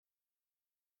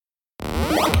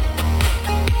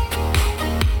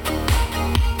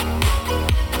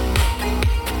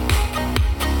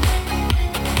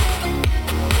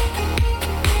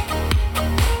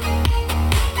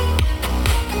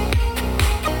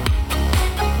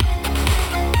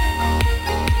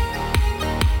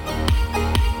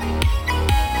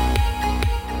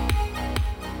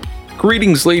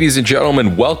Greetings, ladies and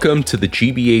gentlemen. Welcome to the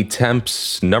GBA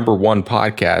Temps #1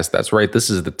 podcast. That's right. This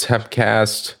is the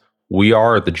Tempcast. We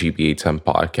are the GBA Temp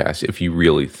podcast. If you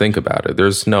really think about it,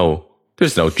 there's no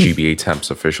GBA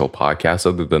Temps official podcast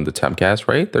other than the Tempcast,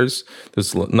 right? There's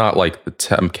not like the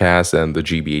Tempcast and the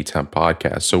GBA Temp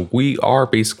podcast. So we are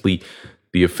basically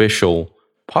the official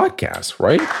podcast,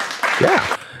 right?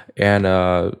 Yeah.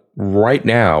 And right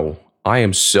now, I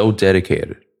am so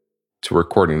dedicated to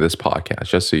recording this podcast,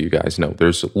 just so you guys know.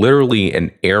 There's literally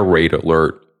an air raid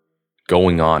alert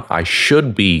going on. I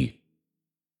should be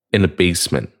in a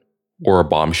basement or a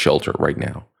bomb shelter right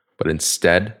now, but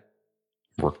instead,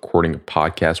 I'm recording a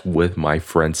podcast with my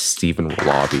friend Stephen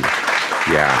Ralabi.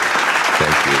 Yeah,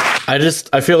 thank you.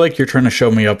 I feel like you're trying to show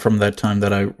me up from that time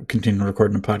that I continued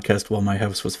recording a podcast while my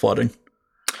house was flooding.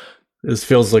 This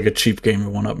feels like a cheap game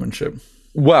of one-upmanship.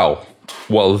 Well,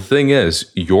 the thing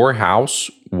is, your house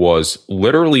was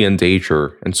literally in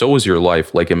danger, and so was your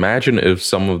life. Like, imagine if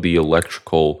some of the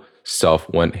electrical stuff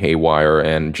went haywire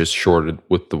and just shorted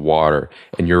with the water,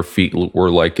 and your feet were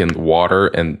like in the water,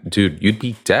 and dude, you'd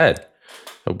be dead.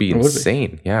 That would be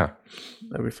insane. Yeah,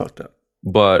 that'd be fucked up.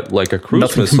 But like a cruise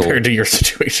Nothing missile, compared to your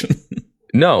situation.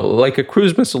 No, like a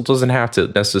cruise missile doesn't have to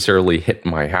necessarily hit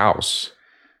my house.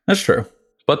 That's true.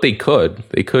 But they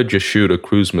could just shoot a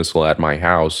cruise missile at my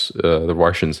house, the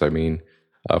Russians, I mean,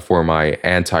 for my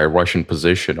anti-Russian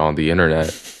position on the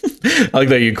internet. I like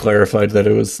that you clarified that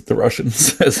it was the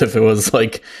Russians, as if it was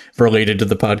like related to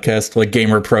the podcast, like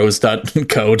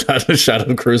gamerpros.co shot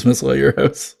a cruise missile at your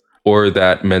house. Or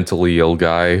that mentally ill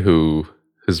guy who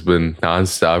has been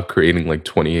nonstop creating like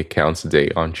 20 accounts a day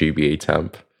on GBA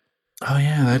Temp. Oh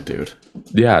yeah, that dude.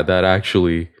 Yeah,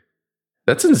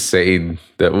 that's insane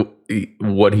that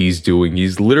what he's doing.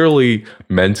 He's literally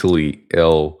mentally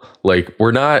ill. Like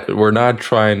we're not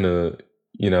trying to,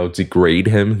 degrade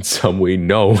him in some way.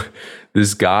 No,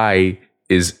 this guy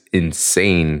is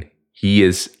insane. He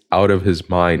is out of his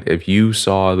mind. If you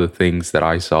saw the things that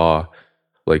I saw,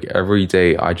 like every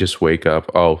day I just wake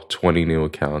up, 20 new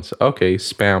accounts. Okay,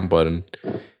 spam button.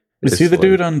 Is he the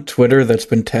dude on Twitter that's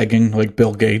been tagging like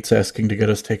Bill Gates asking to get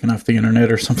us taken off the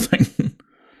internet or something?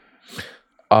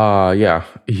 Yeah.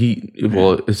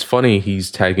 It's funny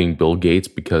he's tagging Bill Gates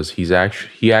because he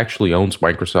actually owns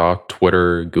Microsoft,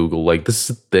 Twitter, Google. Like this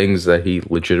is things that he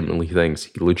legitimately thinks.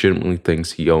 He legitimately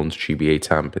thinks he owns GBA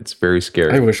Temp. It's very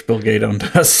scary. I wish Bill Gates owned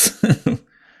us.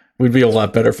 We'd be a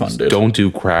lot better funded. Don't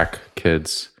do crack,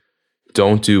 kids.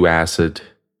 Don't do acid.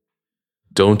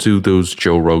 Don't do those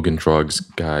Joe Rogan drugs,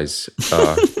 guys.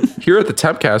 Here at the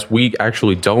Tempcast, we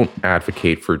actually don't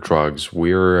advocate for drugs.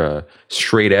 We're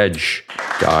straight edge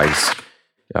guys.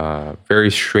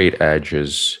 Very straight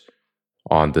edges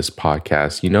on this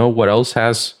podcast. You know what else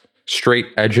has straight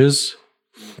edges?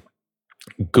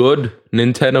 Good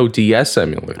Nintendo DS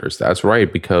emulators. That's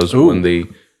right, because when they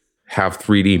have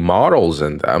 3D models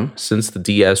in them, since the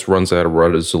DS runs at a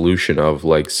resolution of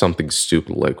like something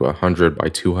stupid like 100 by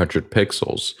 200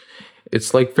 pixels,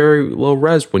 it's like very low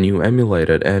res when you emulate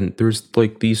it, and there's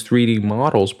like these 3D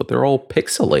models, but they're all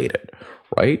pixelated,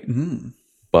 right?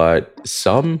 But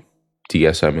some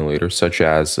DS emulators, such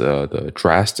as the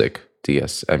Drastic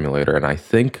DS emulator, and I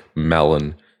think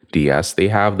Melon DS, they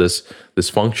have this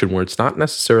function where it's not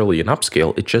necessarily an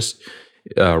upscale, it just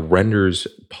renders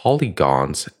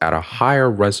polygons at a higher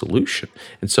resolution,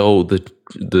 and so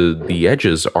the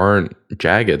edges aren't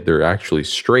jagged; they're actually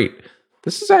straight.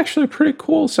 This is actually a pretty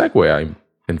cool segue I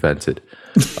invented.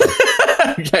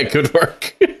 Yeah, good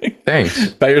work.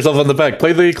 Thanks. Pat yourself on the back.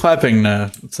 Play the clapping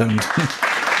sound.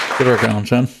 Good work, Alan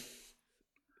Chan.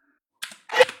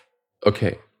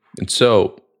 Okay, and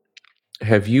so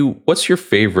what's your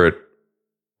favorite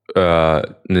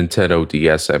Nintendo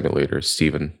DS emulator,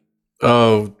 Steven?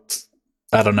 Oh,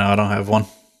 I don't know. I don't have one.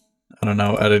 I don't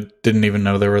know. I didn't even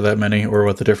know there were that many or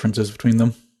what the difference is between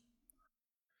them.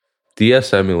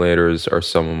 DS emulators are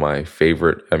some of my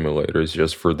favorite emulators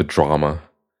just for the drama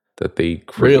that they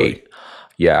create. Really?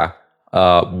 Yeah.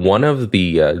 One of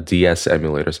the DS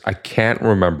emulators, I can't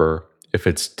remember if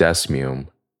it's Desmium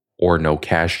or No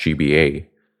Cash GBA.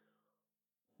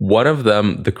 One of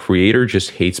them, the creator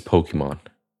just hates Pokemon.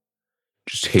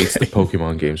 Just hates the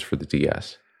Pokemon games for the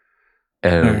DS.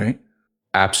 And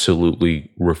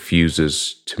absolutely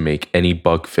refuses to make any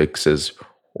bug fixes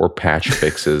or patch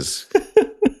fixes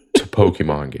to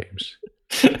Pokemon games.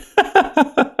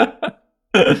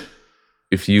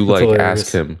 If you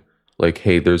ask him, like,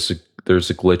 hey, there's a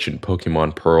glitch in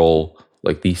Pokemon Pearl,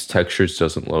 like these textures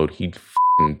doesn't load, he'd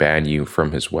ban you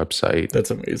from his website.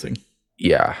 That's amazing.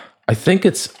 Yeah. I think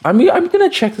I'm gonna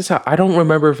check this out. I don't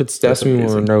remember if it's Desmium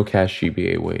or No Cash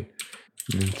GBA. Wait.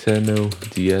 Nintendo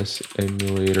DS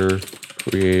emulator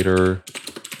creator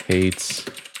hates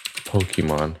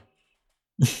Pokemon.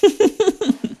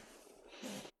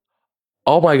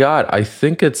 Oh my god, I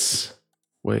think it's...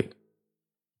 Wait.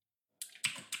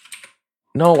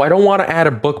 No, I don't want to add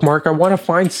a bookmark. I want to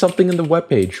find something in the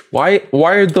webpage. Why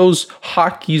are those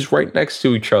hotkeys right next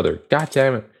to each other? God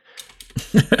damn it.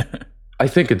 I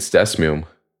think it's Desmume.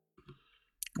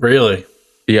 Really?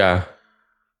 Yeah.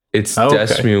 It's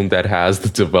Desmume that has the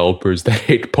developers that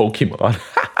hate Pokemon.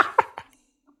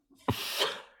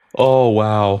 Oh,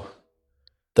 wow.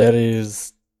 That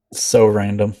is so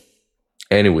random.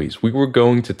 Anyways, we were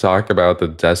going to talk about the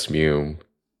Desmume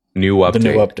new update. The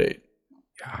new update.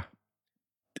 Yeah.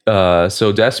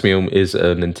 So Desmume is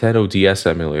a Nintendo DS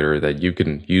emulator that you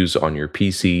can use on your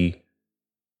PC.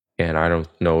 And I don't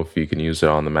know if you can use it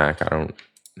on the Mac. I don't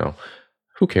know.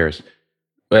 Who cares?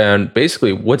 And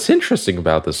basically, what's interesting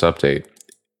about this update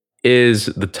is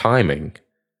the timing.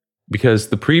 Because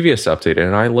the previous update,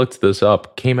 and I looked this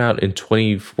up, came out in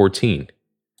 2014.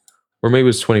 Or maybe it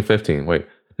was 2015. Wait.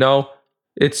 No,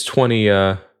 it's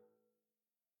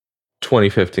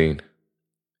 2015.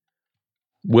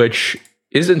 Which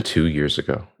isn't 2 years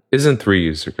ago. Isn't 3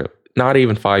 years ago. Not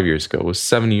even 5 years ago. It was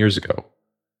 7 years ago.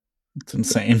 It's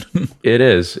insane. It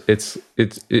is.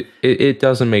 It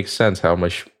doesn't make sense how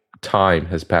much time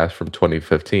has passed from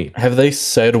 2015. Have they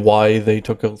said why they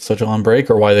took such a long break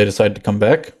or why they decided to come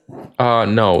back?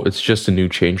 No, it's just a new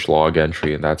changelog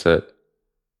entry and that's it.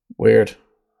 Weird.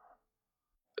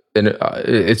 And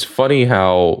it's funny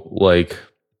how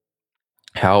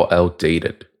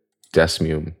outdated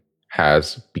Desmume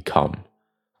has become.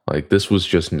 Like, this was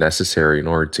just necessary in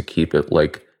order to keep it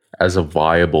as a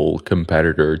viable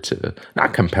competitor to,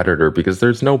 not competitor because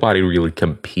there's nobody really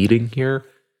competing here.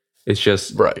 It's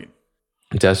just right.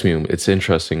 Desmume. It's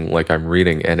interesting. Like, I'm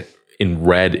reading and in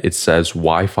red it says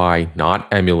Wi-Fi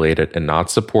not emulated and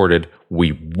not supported.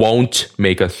 We won't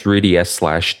make a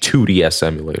 3DS/2DS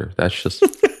emulator. That's just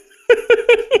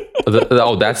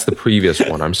that's the previous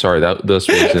one. I'm sorry. This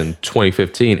was in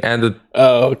 2015, and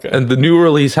the new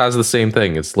release has the same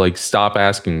thing. It's like, stop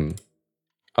asking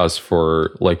us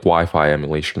for Wi-Fi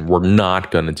emulation. We're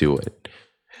not gonna do it.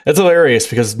 That's hilarious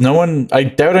because I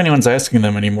doubt anyone's asking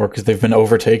them anymore because they've been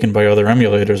overtaken by other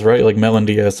emulators, right? Like Melon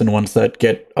DS and ones that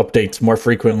get updates more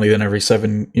frequently than every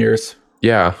 7 years.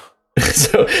 Yeah.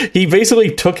 So he basically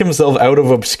took himself out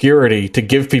of obscurity to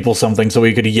give people something so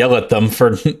he could yell at them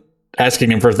for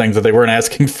asking him for things that they weren't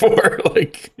asking for.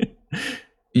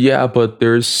 Yeah, but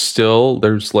there's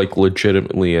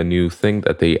legitimately a new thing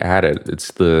that they added.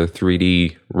 It's the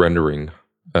 3D rendering,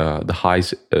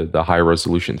 the high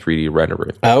resolution 3D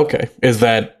rendering. Okay. Is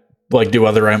that do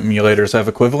other emulators have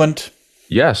equivalent?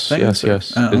 Yes. Okay.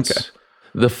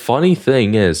 The funny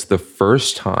thing is, the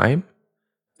first time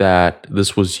that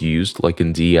this was used,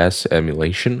 in DS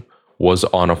emulation, was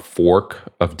on a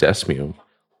fork of Desmume.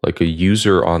 A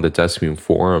user on the Desmume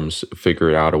forums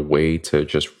figured out a way to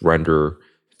just render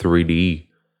 3D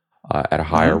at a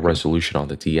higher resolution on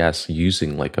the DS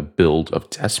using a build of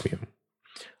Desmume.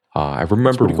 I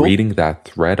remember reading that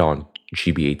thread on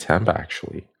GBA Temp.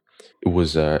 Actually, it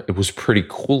was pretty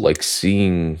cool.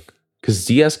 Seeing, because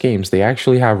DS games, they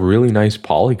actually have really nice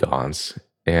polygons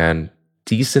and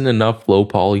decent enough low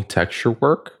poly texture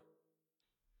work.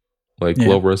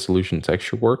 Low resolution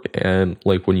texture work, and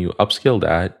when you upscale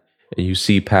that and you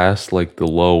see past the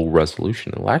low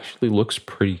resolution, it actually looks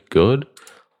pretty good.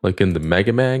 In the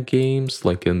Mega Man games,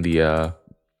 in the I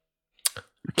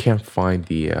can't find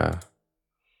the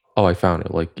oh, I found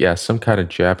it. Some kind of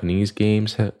Japanese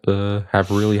games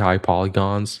have really high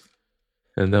polygons,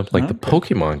 and then the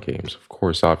Pokemon games, of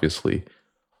course, obviously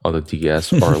on the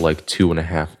DS are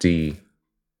 2.5D,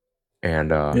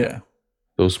 and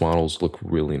those models look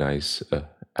really nice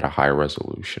at a high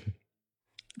resolution.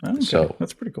 Okay, so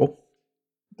that's pretty cool.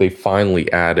 They finally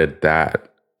added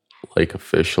that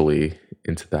officially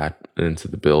into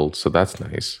the build, so that's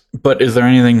nice. But is there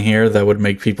anything here that would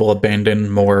make people abandon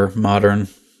more modern,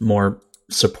 more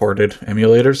supported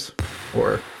emulators?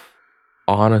 Or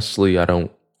honestly, I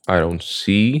don't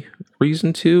see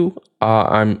reason to.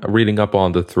 I'm reading up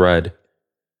on the thread,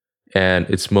 and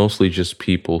it's mostly just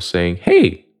people saying,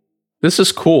 "Hey, this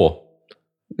is cool."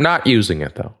 Not using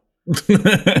it though.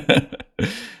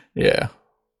 Yeah.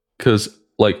 Because,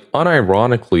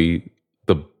 unironically,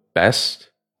 the best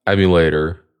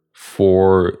emulator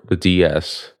for the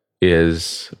DS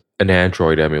is an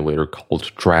Android emulator called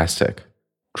Drastic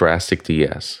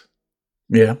DS.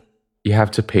 Yeah. You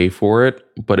have to pay for it,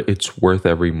 but it's worth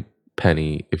every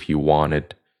penny if you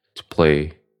wanted to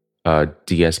play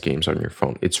DS games on your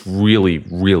phone. It's really,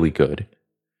 really good.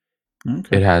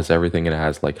 Okay. It has everything. It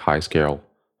has like high scale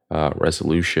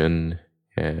resolution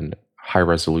and high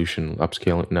resolution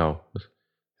upscaling. No,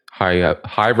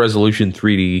 high resolution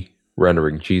 3D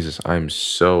rendering. Jesus, I'm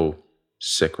so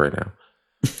sick right now.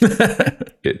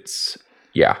 It's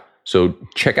yeah. So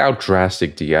check out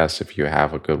Drastic DS if you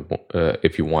have a good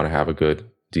if you want to have a good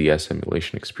DS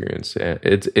emulation experience.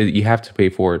 You have to pay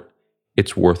for it.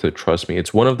 It's worth it. Trust me.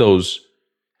 It's one of those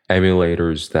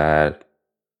emulators that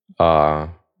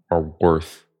are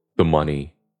worth the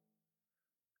money.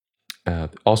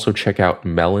 Also check out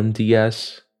Melon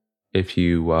DS if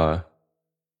you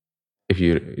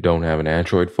don't have an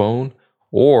Android phone,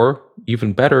 or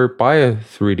even better, buy a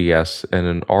 3DS and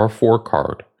an R4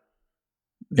 card.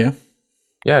 Yeah.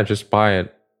 Yeah, just buy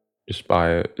it. Just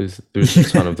buy it. There's a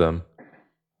ton of them.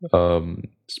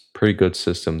 It's a pretty good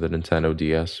system, the Nintendo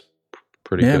DS.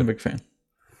 Pretty Yeah, good. I'm a big fan.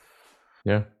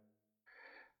 Yeah.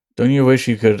 Don't you wish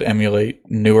you could emulate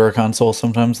newer consoles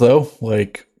sometimes, though?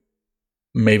 Like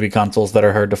maybe consoles that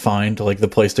are hard to find, like the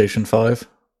PlayStation 5?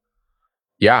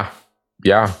 Yeah.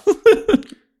 Yeah.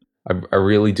 I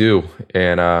really do.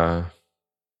 And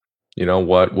you know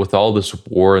what? With all this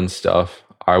war and stuff,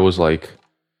 I was like,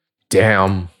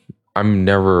 damn, I'm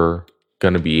never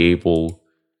gonna be able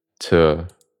to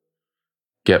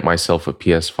get myself a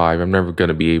PS5. I'm never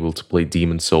gonna be able to play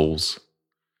Demon Souls.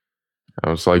 I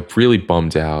was like really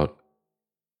bummed out.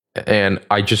 And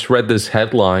I just read this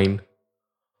headline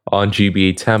on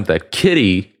GBA Temp that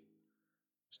Kitty,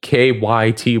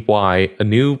 KYTY, a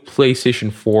new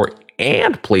PlayStation 4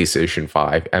 and PlayStation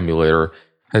 5 emulator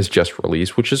has just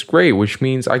released, which is great, which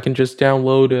means I can just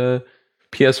download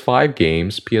PS5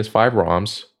 games, PS5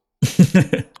 ROMs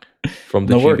from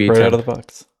the No work, GBA right out Temp. of the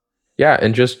box. Yeah,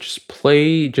 and just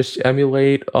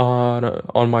emulate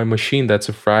on my machine. That's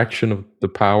a fraction of the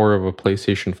power of a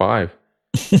PlayStation 5.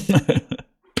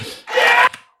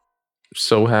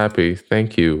 So happy.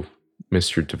 Thank you,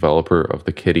 Mr. Developer of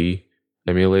the Kitty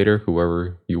emulator,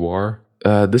 whoever you are.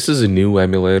 This is a new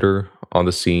emulator on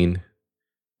the scene.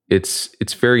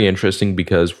 It's very interesting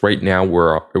because right now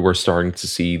we're starting to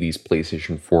see these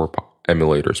PlayStation 4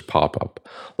 emulators pop up.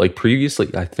 Like previously,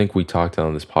 I think we talked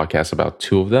on this podcast about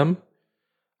two of them.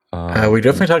 We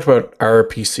definitely talked about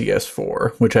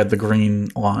RPCS4, which had the green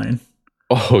line,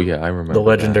 Oh yeah, I remember the that.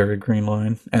 legendary green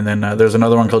line, and then there's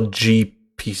another one called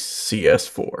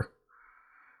GPCS4.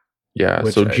 Yeah,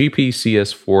 which so I-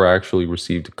 GPCS4 actually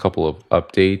received a couple of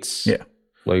updates. Yeah.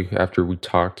 Like after we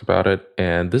talked about it,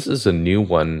 and this is a new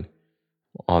one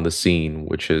on the scene,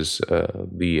 which is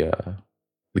the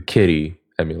Kitty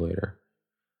emulator,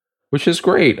 which is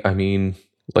great. I mean,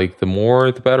 like the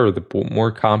more the better. The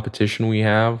more competition we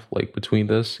have, like between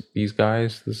these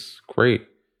guys, this is great.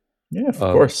 Yeah, of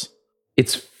course.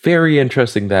 It's very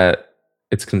interesting that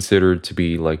it's considered to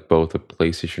be like both a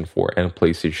PlayStation 4 and a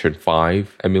PlayStation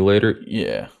 5 emulator,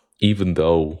 Yeah. even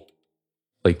though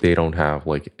like they don't have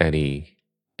like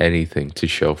anything to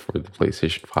show for the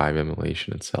PlayStation 5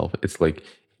 emulation itself. It's like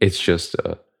it's just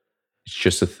a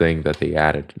thing that they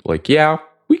added. Like, yeah,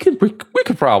 we could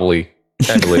probably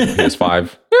emulate the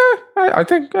PS5. Yeah, I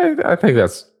think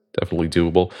that's definitely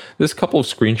doable. There's a couple of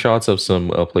screenshots of some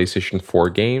PlayStation 4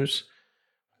 games,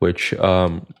 which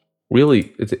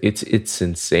really it's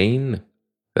insane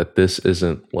that this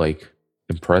isn't like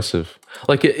impressive.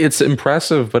 Like it's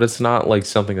impressive, but it's not like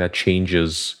something that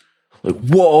changes. Like,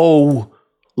 whoa,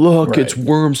 look, it's Right.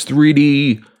 Worms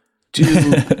 3D,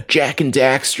 dude. Jack and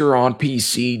Daxter on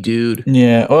PC, dude.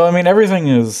 Yeah, well, I mean, everything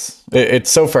it's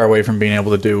so far away from being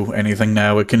able to do anything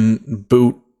now. It can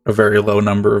boot a very low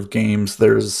number of games.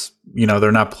 There's,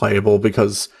 they're not playable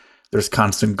because there's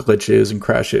constant glitches and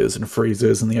crashes and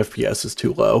freezes, and the FPS is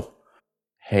too low.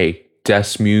 Hey,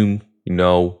 Desmune,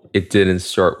 it didn't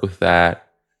start with that.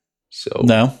 So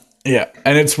No. Yeah,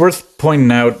 and it's worth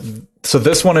pointing out. So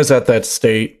this one is at that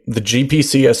state. The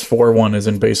GPCS4 one is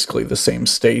in basically the same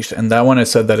state, and that one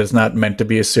has said that it's not meant to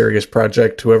be a serious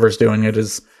project. Whoever's doing it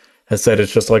has said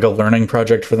it's just like a learning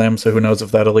project for them. So who knows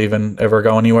if that'll even ever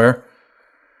go anywhere.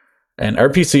 And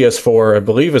RPCS4, I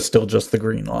believe, is still just the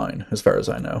green line, as far as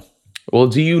I know. well,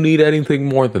 do you need anything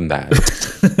more than that?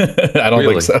 I don't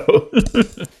Really? think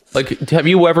so. Like, have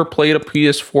you ever played a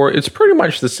PS4? It's pretty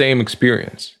much the same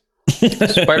experience.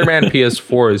 Spider-Man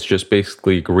PS4 is just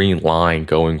basically a green line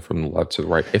going from the left to the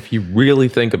right. If you really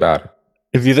think about it,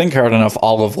 If you think hard enough,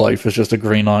 all of life is just a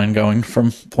green line going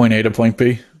from point A to point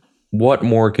B. what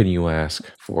more can you ask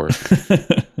for?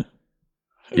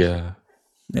 Yeah,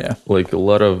 Yeah. like a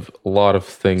lot of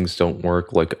things don't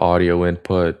work, like audio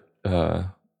input,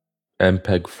 MPEG-4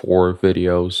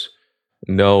 videos,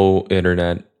 no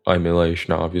internet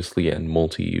emulation, obviously, and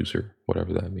multi-user,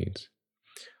 whatever that means.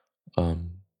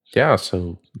 Yeah,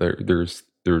 so there's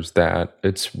that.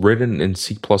 It's written in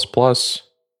C++. That's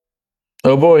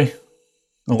Oh boy,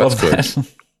 I love good. that.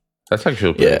 That's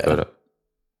actually pretty Yeah, good.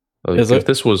 Like, is if it?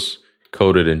 this was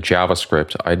coded in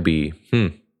JavaScript, I'd be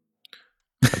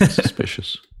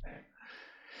suspicious.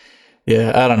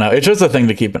 Yeah, I don't know. It's just a thing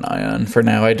to keep an eye on for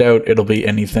now. I doubt it'll be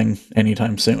anything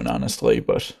anytime soon, honestly.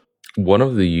 But One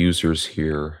of the users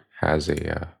here has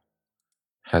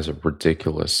a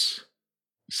ridiculous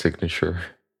signature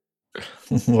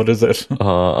what is it?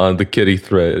 on the kitty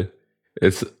thread.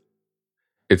 It's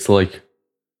it's like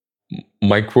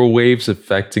microwaves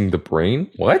affecting the brain.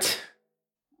 What?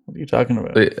 What are you talking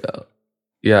about?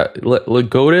 Yeah,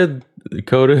 go to.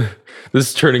 This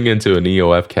is turning into an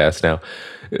EOF cast now.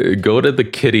 Go to the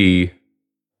kitty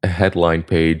headline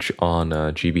page on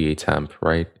GBA Temp,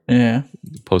 right? Yeah.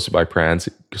 Posted by Prans.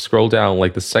 Scroll down,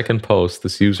 like the second post.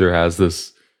 This user has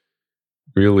this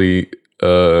really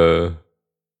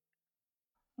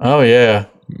Oh yeah.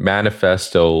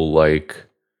 manifesto like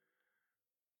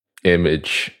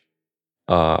image.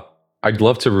 I'd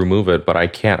love to remove it, but I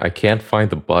can't. I can't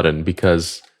find the button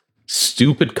because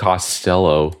stupid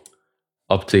Costello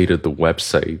updated the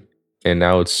website, and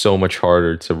now it's so much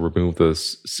harder to remove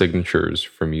those signatures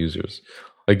from users.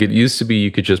 Like, it used to be, you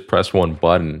could just press one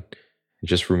button and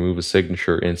just remove a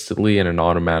signature instantly, and it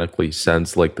automatically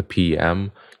sends like the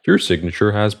PM. Your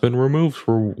signature has been removed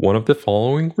for one of the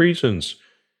following reasons.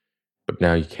 But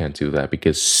now you can't do that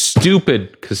because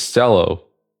stupid Costello.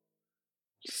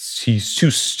 He's too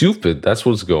stupid. That's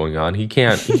what's going on. He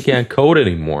can't code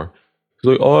anymore. He's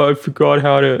like, oh, I forgot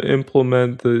how to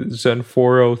implement the Zen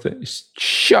 4.0 thing.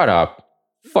 Shut up.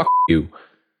 Fuck you.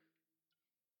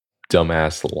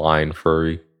 Dumbass line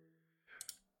furry.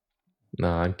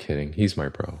 Nah, I'm kidding. He's my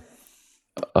bro.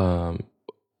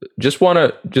 Just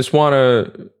wanna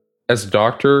as a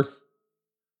doctor,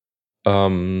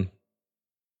 um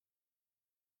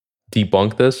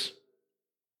debunk this.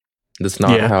 That's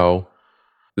not Yeah. how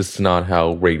This is not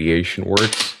how radiation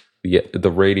works.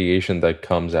 The radiation that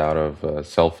comes out of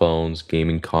cell phones,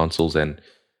 gaming consoles, and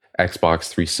Xbox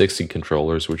 360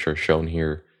 controllers, which are shown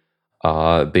here,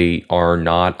 they are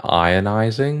not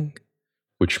ionizing,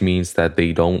 which means that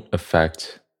they don't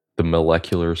affect the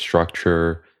molecular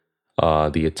structure,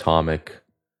 the atomic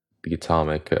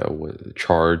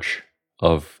charge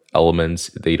of elements.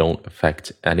 They don't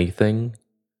affect anything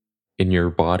in your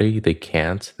body. They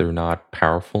can't. They're not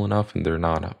powerful enough, and they're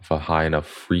not of a high enough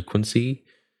frequency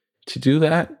to do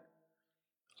that.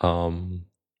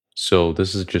 So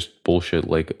this is just bullshit.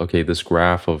 Like, okay, this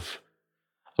graph of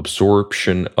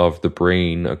absorption of the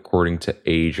brain according to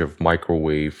age of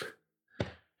microwave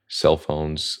cell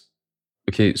phones.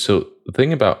 Okay, so the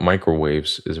thing about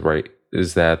microwaves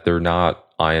is that they're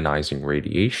not ionizing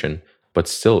radiation, but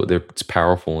still it's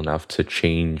powerful enough to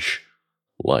change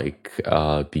like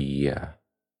the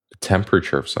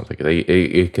temperature of something.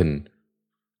 It can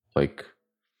like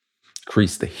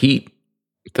increase the heat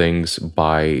things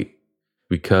by,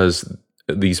 because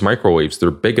these microwaves,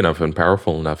 they're big enough and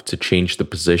powerful enough to change the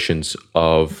positions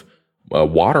of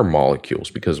water molecules,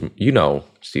 because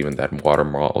Stephen, that water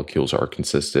molecules are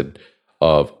consisted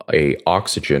of a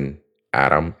oxygen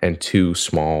atom and two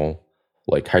small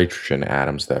like hydrogen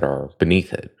atoms that are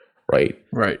beneath it, right?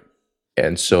 Right.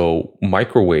 And so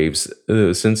microwaves,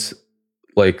 since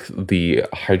like the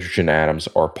hydrogen atoms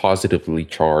are positively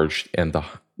charged and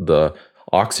the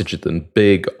oxygen, the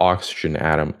big oxygen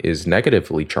atom, is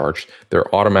negatively charged,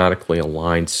 they're automatically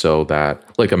aligned so that,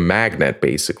 like a magnet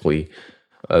basically,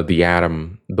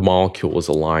 the molecule is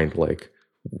aligned. Like,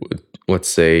 let's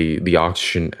say the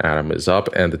oxygen atom is up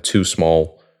and the two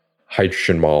small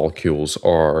hydrogen molecules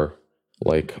are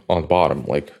like on the bottom,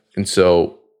 like. And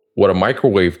so what a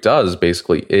microwave does,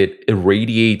 basically, it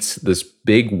irradiates this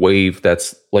big wave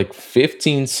that's like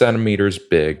 15 centimeters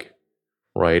big,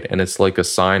 right? And it's like a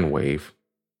sine wave.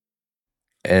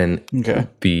 And Okay.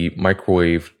 the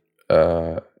microwave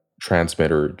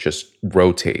transmitter just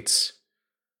rotates,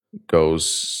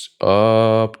 goes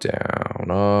up, down,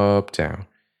 up, down.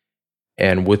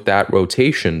 And with that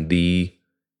rotation, the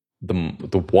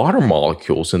water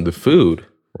molecules in the food,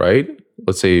 right?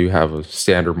 Let's say you have a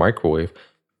standard microwave,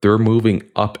 they're moving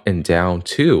up and down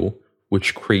too,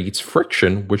 which creates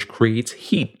friction, which creates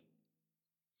heat.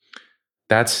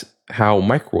 That's how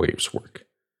microwaves work.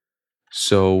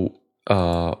 So,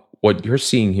 what you're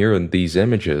seeing here in these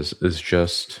images is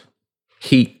just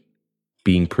heat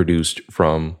being produced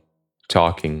from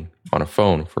talking on a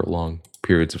phone for long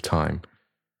periods of time,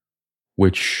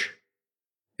 which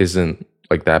isn't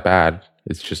like that bad.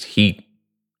 It's just heat.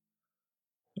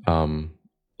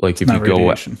 Like, It's if not you go,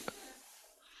 radiation.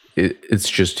 it's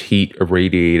just heat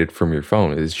irradiated from your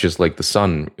phone. It's just like the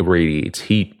sun irradiates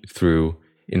heat through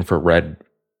infrared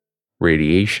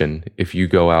radiation. If you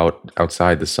go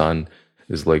outside, the sun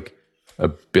is like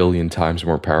 1 billion times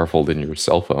more powerful than your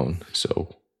cell phone.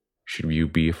 So should you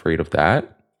be afraid of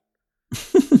that?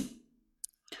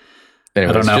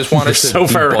 Anyways, I don't know. Just wanted We're to so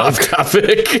far debunk- off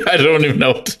topic. I don't even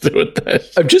know what to do with that.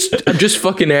 I'm just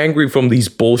fucking angry from these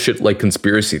bullshit like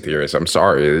conspiracy theories. I'm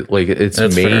sorry. Like it's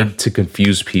That's made fair. to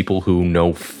confuse people who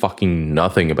know fucking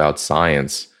nothing about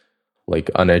science. Like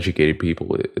uneducated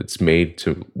people. It's made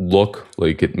to look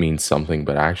like it means something,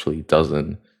 but actually it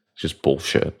doesn't. It's just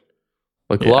bullshit.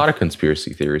 Like a lot of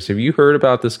conspiracy theories. Have you heard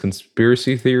about this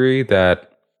conspiracy theory that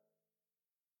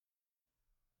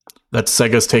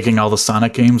Sega's taking all the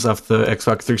Sonic games off the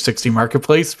Xbox 360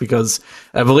 marketplace? Because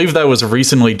I believe that was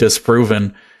recently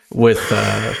disproven with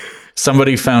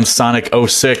somebody found Sonic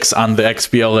 06 on the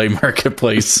XBLA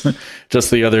marketplace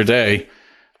just the other day.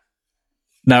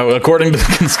 Now, according to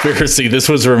the conspiracy, this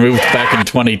was removed back in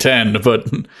 2010, but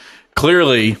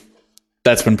clearly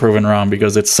that's been proven wrong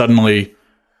because it suddenly,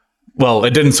 well,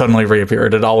 it didn't suddenly reappear.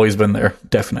 It had always been there,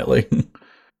 definitely.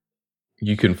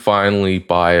 you can finally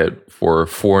buy it for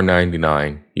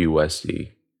 $4.99 USD?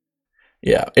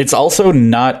 Yeah, it's also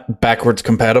not backwards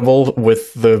compatible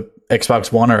with the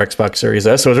Xbox One or Xbox Series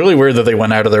S, so it's really weird that they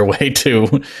went out of their way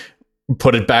to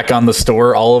put it back on the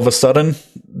store all of a sudden,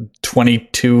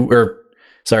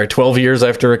 12 years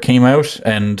after it came out,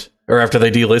 or after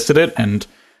they delisted it, and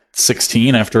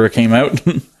 16 after it came out.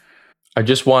 I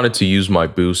just wanted to use my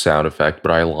boo sound effect,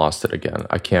 but I lost it again.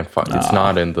 I can't find it.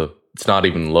 It's not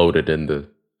even loaded in the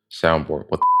soundboard.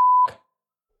 What the f-?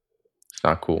 It's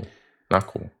not cool. Not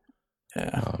cool.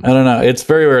 Yeah, I don't know. It's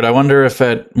very weird. I wonder if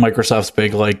at Microsoft's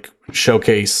big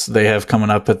showcase they have coming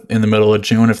up in the middle of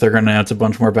June, if they're going to announce a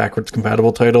bunch more backwards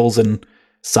compatible titles and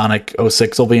Sonic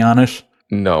 06 will be on it.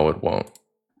 No, it won't.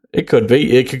 It could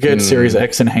be. It could get Series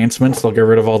X enhancements. They'll get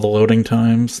rid of all the loading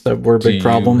times that were a big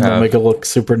problem. They'll make it look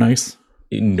super nice.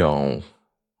 No.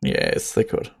 Yes, they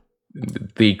could.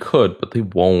 They could, but they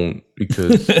won't,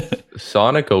 because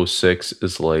Sonic 06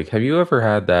 is like, have you ever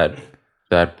had that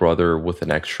brother with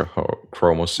an extra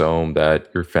chromosome that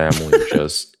your family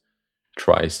just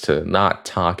tries to not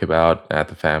talk about at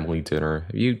the family dinner?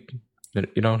 You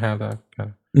don't have that?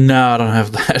 No, I don't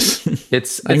have that.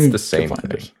 It's the same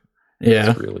thing.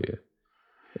 Yeah.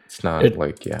 It's not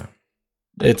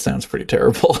It sounds pretty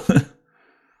terrible.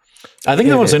 I think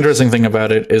the most interesting thing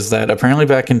about it is that apparently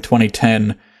back in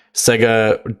 2010,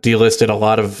 Sega delisted a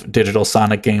lot of digital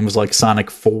Sonic games like Sonic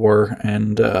 4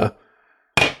 and I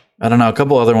don't know, a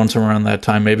couple other ones from around that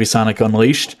time, maybe Sonic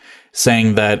Unleashed,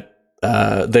 saying that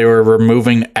they were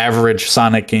removing average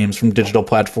Sonic games from digital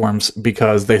platforms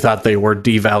because they thought they were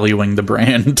devaluing the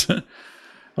brand.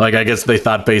 I guess they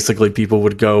thought basically people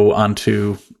would go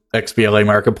onto XBLA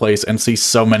Marketplace and see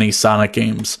so many Sonic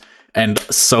games, and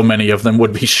so many of them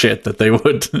would be shit that they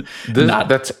would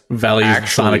that's value the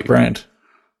Sonic brand.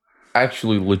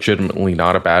 Actually, legitimately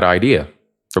not a bad idea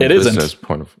from a business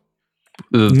point of view.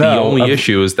 The only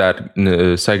issue is that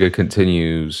Sega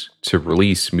continues to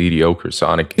release mediocre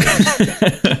Sonic games.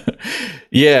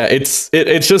 Yeah, it's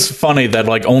just funny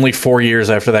that only 4 years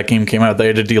after that game came out, they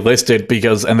had to delist it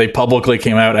and they publicly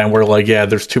came out and were like, yeah,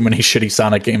 there's too many shitty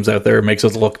Sonic games out there. It makes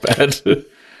us look bad.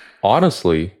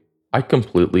 Honestly, I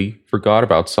completely forgot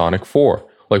about Sonic 4.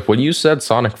 When you said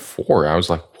Sonic 4, I was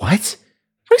like, what?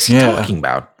 What is he talking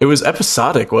about? It was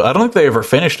episodic. Well, I don't think they ever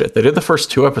finished it. They did the first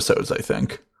 2 episodes, I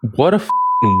think. What a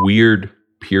weird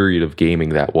period of gaming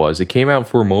that was. It came out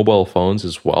for mobile phones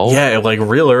as well. Yeah,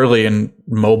 real early in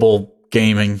mobile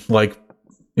gaming.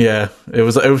 It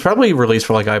was probably released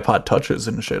for iPod Touches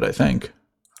and shit, I think.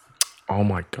 Oh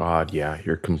my god, yeah,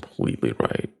 you're completely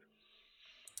right.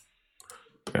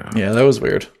 Yeah, that was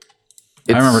weird.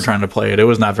 I remember trying to play it. It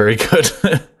was not very good.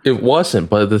 It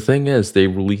wasn't, but the thing is, they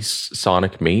released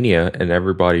Sonic Mania and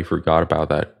everybody forgot about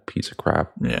that piece of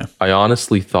crap. Yeah. I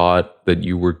honestly thought that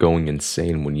you were going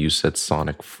insane when you said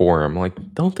Sonic 4. I'm like,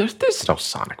 there's no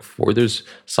Sonic 4. There's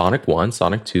Sonic 1,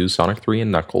 Sonic 2, Sonic 3,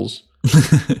 and Knuckles.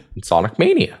 And Sonic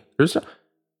Mania.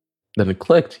 Then it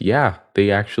clicked. Yeah, they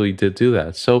actually did do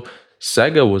that. So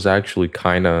Sega was actually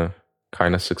kind of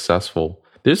successful.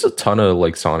 There's a ton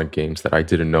of Sonic games that I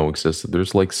didn't know existed.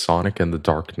 There's Sonic and the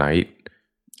Dark Knight.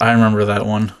 I remember that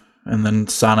one. And then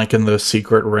Sonic and the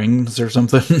Secret Rings or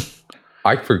something.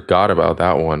 I forgot about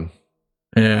that one.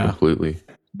 Yeah. Completely.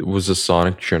 There was a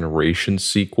Sonic Generations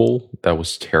sequel that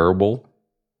was terrible.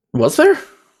 Was there?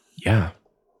 Yeah.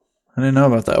 I didn't know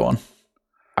about that one.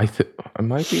 I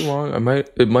might be wrong.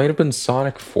 It might have been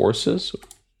Sonic Forces.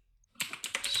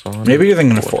 Sonic Maybe you're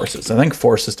thinking of Forces. I think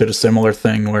Forces did a similar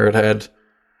thing where it had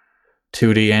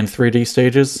 2D and 3D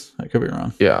stages. I could be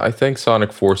wrong. Yeah, I think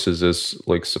Sonic Forces is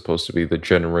like supposed to be the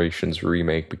Generations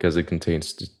remake because it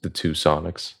contains the two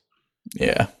Sonics.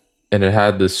 Yeah. And it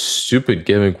had this stupid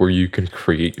gimmick where you can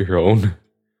create your own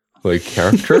like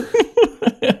character.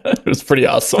 It was pretty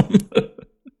awesome.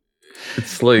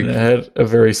 It's like it had a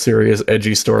very serious,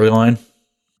 edgy storyline.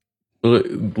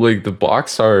 Like the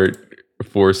box art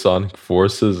for Sonic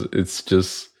Forces,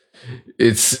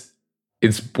 it's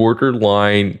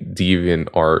borderline deviant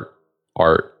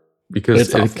art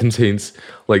because it contains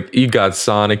like you got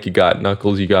Sonic, you got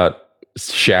Knuckles, you got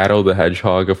Shadow the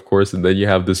Hedgehog, of course, and then you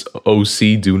have this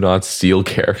OC Do Not Steal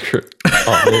character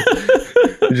on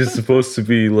it, which is supposed to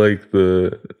be like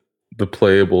the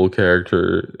playable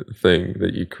character thing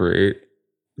that you create.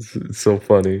 It's so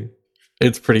funny.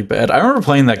 It's pretty bad. I remember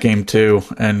playing that game too,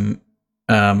 and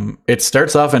it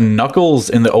starts off and Knuckles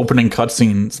in the opening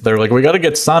cutscenes. They're like, "We got to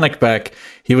get Sonic back.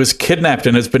 He was kidnapped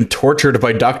and has been tortured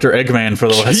by Dr. Eggman for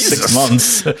the last 6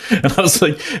 months." And I was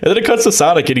like, and then it cuts to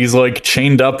Sonic and he's like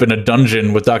chained up in a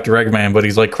dungeon with Dr. Eggman, but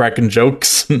he's like cracking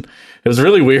jokes. It was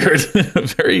really weird.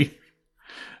 Very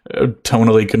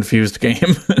tonally confused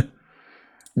game.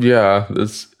 Yeah,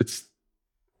 it's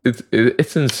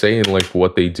insane like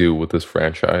what they do with this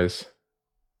franchise.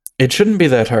 It shouldn't be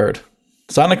that hard.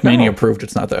 Sonic Mania proved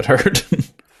it's not that hard.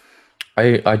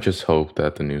 I just hope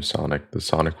that the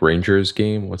Sonic Rangers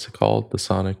game, what's it called? The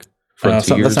Sonic Frontiers?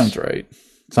 That sounds right.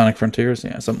 Sonic Frontiers?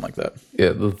 Yeah, something like that.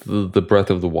 Yeah, the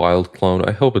Breath of the Wild clone.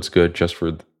 I hope it's good just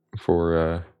for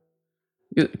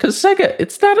because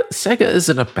Sega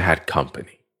isn't a bad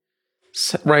company.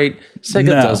 Right?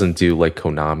 Sega doesn't do like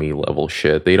Konami level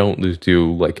shit. They don't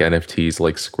do like NFTs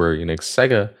like Square Enix.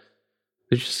 Sega,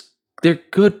 they're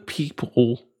good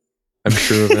people. I'm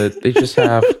sure of it. They just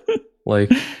have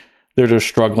like they're just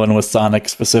struggling with Sonic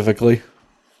specifically.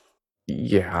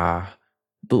 Yeah,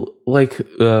 how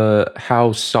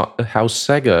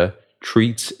Sega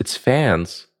treats its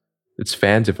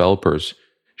fan developers,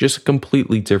 just a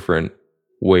completely different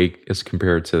way as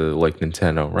compared to like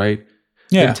Nintendo, right?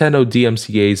 Yeah. Nintendo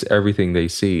DMCA's everything they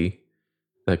see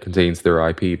that contains their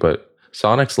IP, but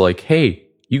Sonic's like, hey,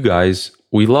 you guys,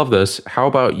 we love this. How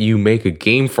about you make a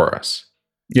game for us?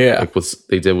 Yeah. Like what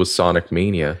they did with Sonic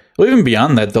Mania. Well, even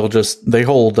beyond that, they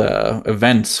hold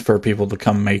events for people to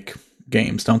come make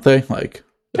games, don't they? Like,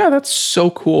 yeah, that's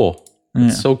so cool. Yeah.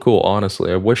 It's so cool,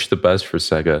 honestly. I wish the best for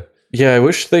Sega. Yeah, I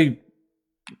wish they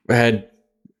had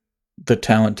the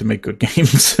talent to make good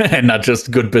games and not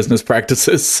just good business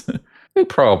practices. They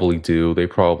probably do.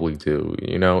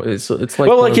 You know, it's like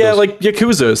well, like like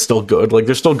Yakuza is still good. Like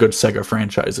there's still good Sega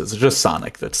franchises. It's just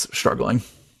Sonic that's struggling.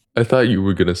 I thought you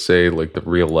were gonna say like the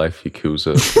real life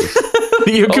Yakuza.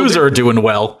 The Yakuza are doing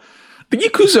well. The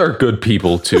Yakuza are good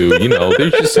people too. You know, they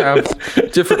just have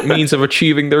different means of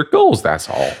achieving their goals. That's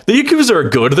all. The Yakuza are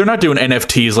good. They're not doing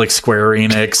NFTs like Square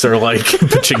Enix or like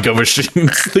pachinko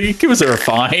machines. The Yakuza are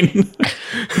fine.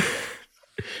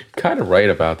 Kind of right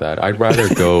about that. I'd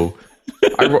rather go.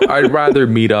 I'd rather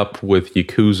meet up with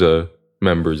Yakuza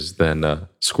members than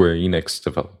Square Enix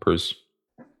developers.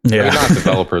 Yeah, I mean, not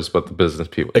developers, but the business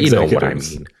people. You know what I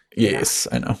mean? Yes,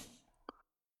 I know.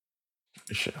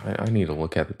 I need to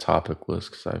look at the topic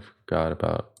list because I forgot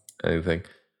about anything.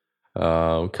 We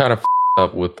kind of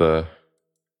up with the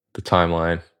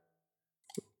timeline.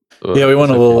 Yeah, we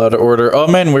went a little out of order. Oh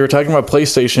man, we were talking about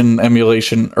PlayStation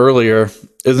emulation earlier.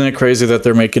 Isn't it crazy that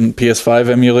they're making PS5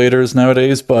 emulators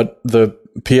nowadays, but the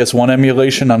PS1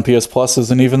 emulation on PS Plus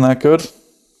isn't even that good?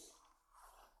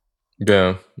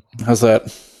 Yeah. How's that?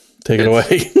 Take it away.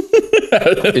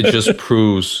 It just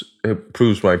proves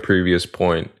my previous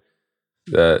point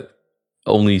that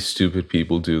only stupid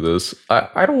people do this.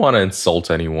 I don't want to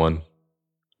insult anyone.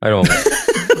 I don't.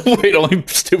 Wait, only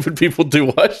stupid people do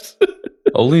what?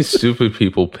 Only stupid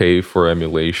people pay for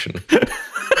emulation.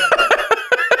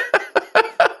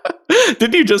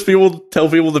 Didn't you just tell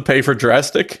people to pay for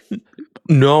Drastic?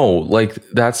 No, like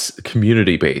that's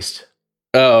community based.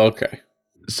 Oh, okay.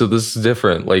 So this is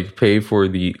different. Like pay for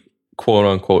the quote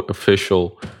unquote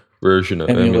official version of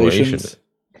emulation.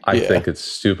 I think it's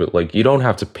stupid. Like you don't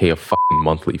have to pay a fucking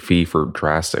monthly fee for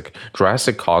Drastic.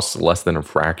 Drastic costs less than a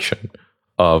fraction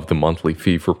of the monthly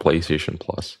fee for PlayStation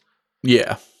Plus.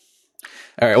 Yeah.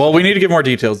 All right. Well, we need to get more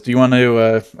details. Do you want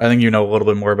to? I think you know a little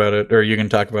bit more about it, or you can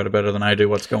talk about it better than I do.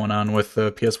 What's going on with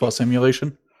PS Plus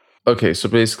emulation? Okay, so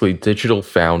basically, Digital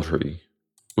Foundry,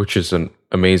 which is an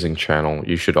amazing channel,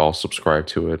 you should all subscribe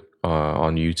to it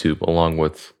on YouTube, along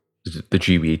with the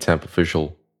GBA Temp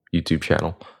official YouTube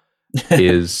channel.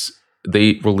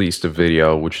 They released a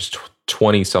video which is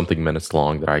 20 something minutes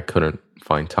long that I couldn't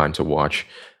find time to watch.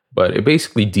 But it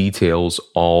basically details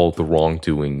all the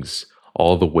wrongdoings,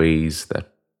 all the ways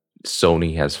that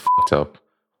Sony has fucked up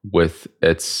with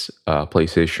its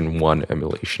PlayStation 1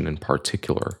 emulation in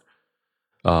particular.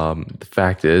 The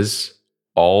fact is,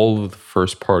 all of the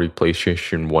first party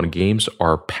PlayStation 1 games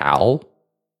are PAL,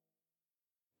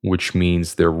 which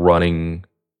means they're running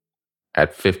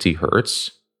at 50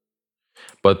 hertz,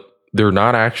 but they're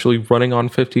not actually running on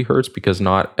 50 hertz because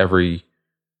not 50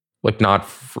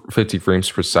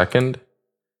 frames per second.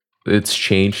 It's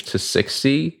changed to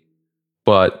 60,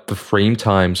 but the frame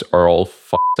times are all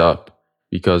fucked up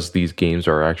because these games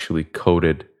are actually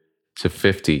coded to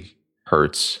 50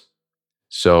 hertz.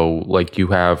 So, like, you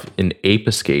have in Ape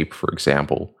Escape, for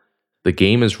example, the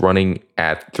game is running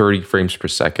at 30 frames per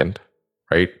second,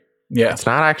 right? Yeah. It's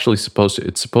not actually supposed to,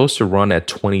 it's supposed to run at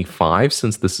 25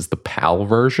 since this is the PAL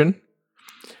version.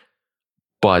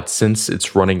 But since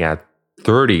it's running at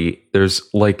 30, there's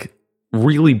like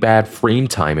really bad frame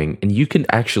timing, and you can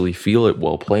actually feel it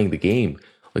while playing the game.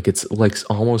 Like, it's like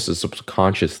almost a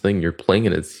subconscious thing. You're playing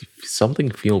it,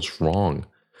 something feels wrong.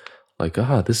 Like,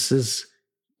 this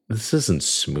isn't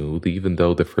smooth, even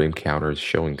though the frame counter is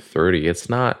showing 30. It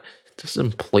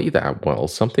doesn't play that well.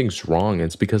 Something's wrong.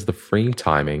 It's because the frame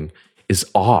timing is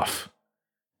off.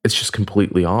 It's just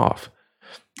completely off.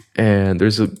 And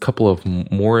there's a couple of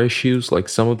more issues, like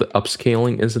some of the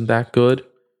upscaling isn't that good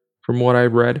from what I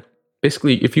read.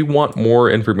 Basically, if you want more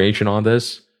information on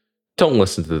this, don't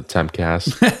listen to the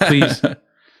Tempcast. Please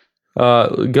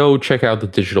go check out the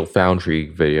Digital Foundry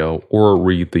video or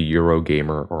read the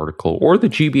Eurogamer article or the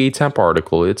GBA Temp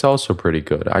article. It's also pretty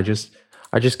good. I just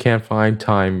can't find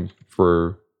time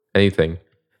for anything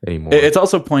anymore. It's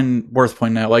also worth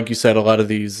pointing out, like you said, a lot of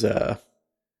these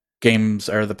games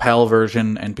are the PAL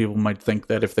version, and people might think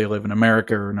that if they live in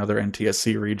America or another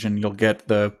NTSC region, you'll get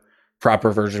the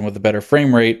proper version with a better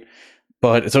frame rate.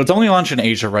 But so it's only launched in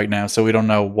Asia right now, so we don't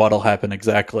know what'll happen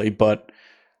exactly. But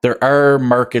there are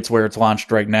markets where it's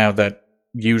launched right now that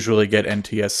usually get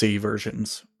NTSC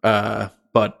versions,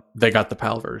 but they got the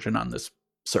PAL version on this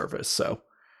service, so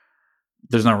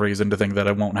there's no reason to think that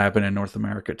it won't happen in North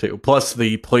America too. Plus,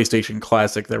 the PlayStation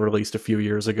Classic that released a few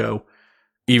years ago,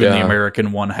 even the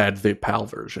American one had the PAL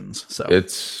versions. So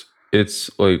it's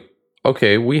like,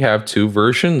 okay, we have two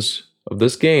versions of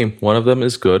this game. One of them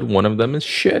is good, one of them is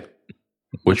shit.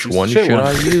 Which one should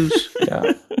I use?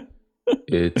 Yeah.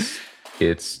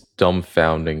 It's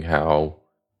dumbfounding how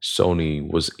Sony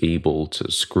was able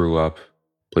to screw up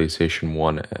PlayStation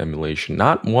 1 emulation.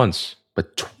 Not once,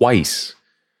 but twice.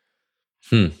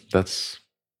 This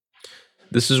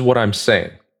is what I'm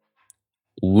saying.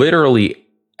 Literally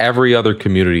every other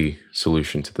community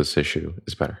solution to this issue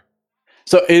is better.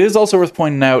 So it is also worth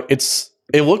pointing out,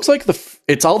 it looks like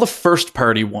it's all the first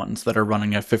party ones that are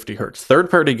running at 50 hertz. Third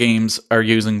party games are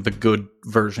using the good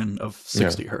version of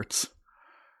 60 hertz.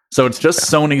 So it's just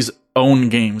Sony's own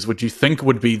games, which you think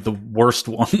would be the worst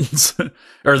ones,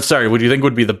 or sorry, would you think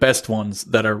would be the best ones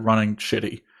that are running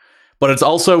shitty. But it's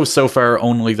also so far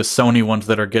only the Sony ones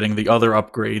that are getting the other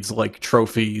upgrades like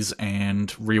trophies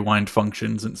and rewind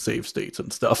functions and save states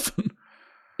and stuff.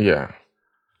 Yeah.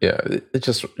 It's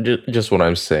just what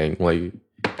I'm saying. Like,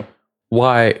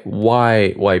 why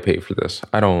pay for this?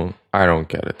 I don't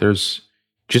get it.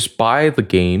 Just buy the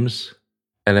games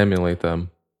and emulate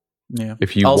them. Yeah.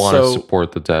 If you want to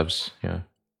support the devs. Yeah.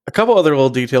 A couple other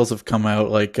little details have come out,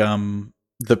 like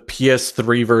the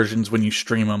PS3 versions, when you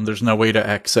stream them, there's no way to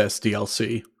access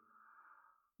DLC.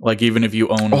 Like, even if you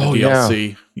own the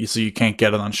DLC, you can't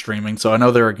get it on streaming. So I know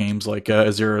there are games like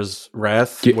Azura's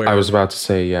Wrath. Yeah, I was about to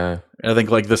say, yeah. I think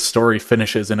like the story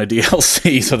finishes in a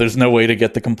DLC, so there's no way to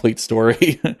get the complete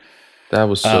story. That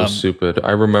was so stupid.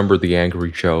 I remember the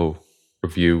Angry Joe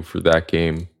review for that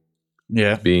game.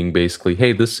 Yeah. Being basically,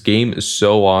 hey, this game is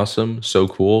so awesome, so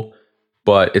cool,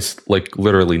 but it's like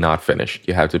literally not finished.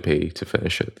 You have to pay to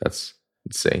finish it. That's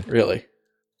insane. Really?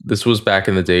 This was back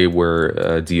in the day where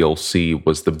DLC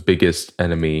was the biggest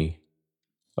enemy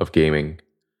of gaming,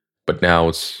 but now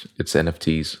it's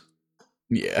NFTs.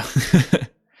 Yeah.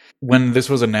 When this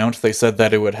was announced, they said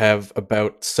that it would have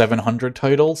about 700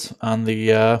 titles on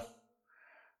the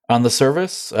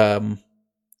service,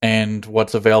 and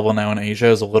what's available now in Asia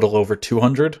is a little over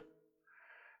 200.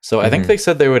 So I think they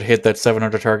said they would hit that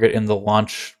 700 target in the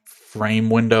launch frame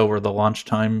window or the launch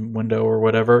time window or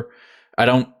whatever.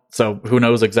 So who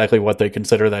knows exactly what they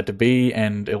consider that to be,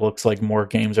 and it looks like more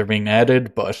games are being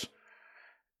added, but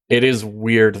it is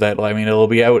weird that, I mean, it'll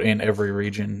be out in every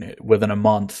region within a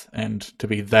month, and to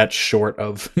be that short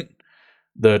of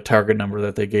the target number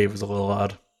that they gave is a little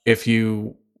odd. If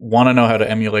you want to know how to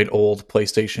emulate old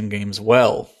PlayStation games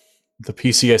well, the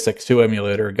PCSX2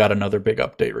 emulator got another big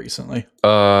update recently.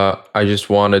 I just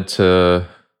wanted to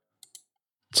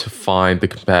find the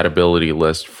compatibility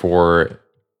list for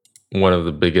one of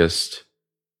the biggest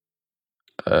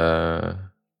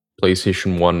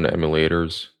PlayStation 1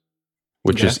 emulators,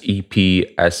 which is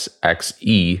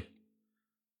EPSXE.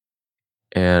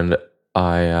 And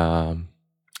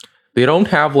they don't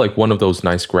have like one of those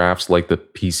nice graphs like the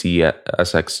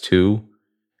PCSX2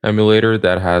 emulator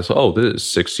that has, this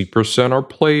 60% are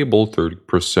playable,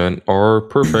 30% are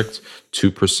perfect,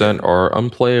 2% are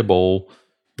unplayable,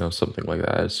 something like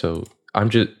that. So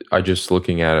I just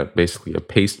looking at it, basically a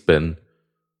paste bin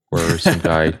where some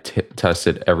guy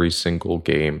tested every single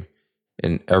game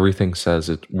and everything says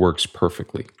it works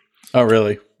perfectly. Oh,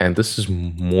 really? And this is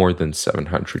more than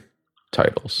 700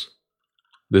 titles.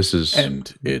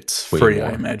 And it's free, more.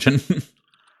 I imagine.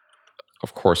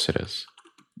 Of course it is.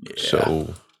 Yeah.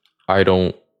 So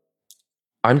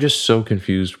I'm just so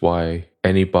confused why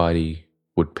anybody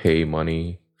would pay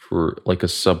money for like a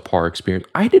subpar experience.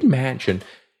 I'd imagine,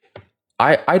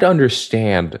 I'd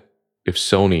understand if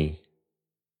Sony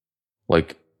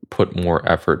like put more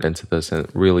effort into this and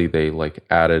really they like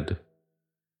added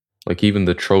like even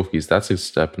the trophies. That's a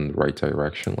step in the right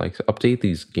direction. Like update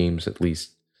these games at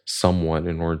least somewhat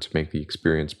in order to make the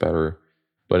experience better.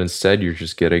 But instead you're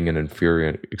just getting an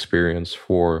inferior experience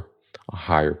for a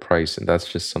higher price, and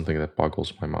that's just something that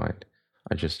boggles my mind.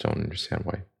 I just don't understand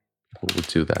why people would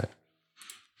do that.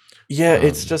 Yeah,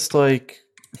 it's just like,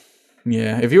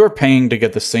 if you were paying to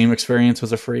get the same experience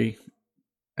as a free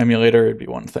emulator, it'd be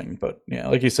one thing. But yeah,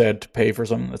 like you said, to pay for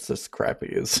something that's this crappy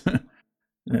is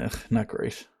not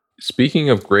great. Speaking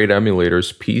of great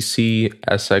emulators,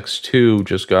 PCSX2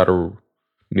 just got a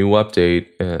new update.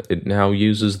 It now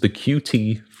uses the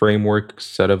Qt framework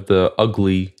instead of the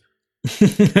ugly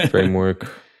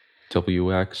framework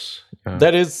WX.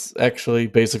 That is actually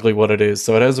basically what it is.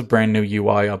 So it has a brand new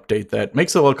UI update that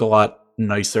makes it look a lot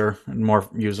nicer and more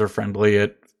user friendly.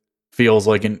 It feels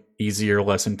like an easier,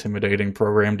 less intimidating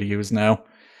program to use now.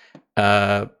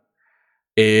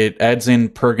 It adds in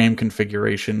per game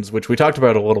configurations, which we talked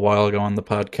about a little while ago on the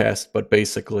podcast, but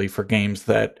basically for games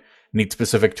that need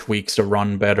specific tweaks to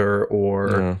run better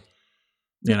or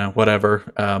whatever,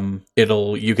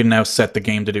 you can now set the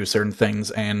game to do certain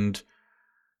things, and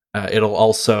it'll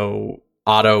also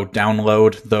auto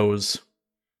download those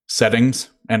settings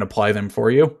and apply them for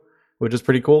you, which is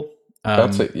pretty cool.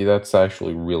 That's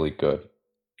actually really good.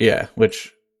 Yeah,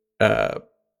 which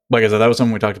like I said, that was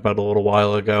something we talked about a little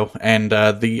while ago. And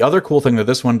the other cool thing that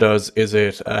this one does is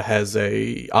it has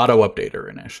a auto updater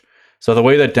in it. So the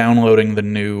way that downloading the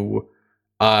new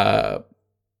per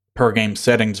game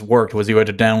settings worked was you had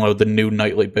to download the new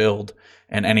nightly build,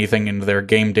 and anything in their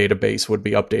game database would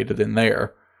be updated in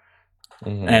there.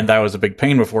 Mm-hmm. And that was a big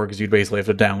pain before, because you'd basically have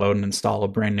to download and install a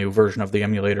brand new version of the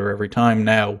emulator every time.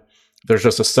 Now there's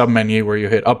just a sub menu where you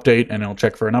hit update and it'll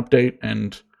check for an update,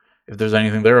 and if there's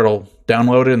anything there, it'll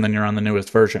download it, and then you're on the newest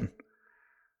version,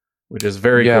 which is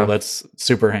very cool. That's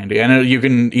super handy. And you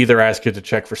can either ask it to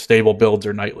check for stable builds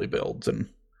or nightly builds. And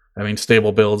I mean,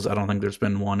 stable builds, I don't think there's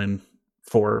been one in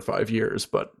 4 or 5 years,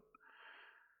 but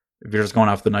if you're just going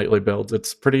off the nightly builds,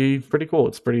 it's pretty cool.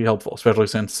 It's pretty helpful, especially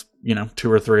since,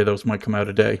 2 or 3 of those might come out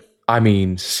a day. I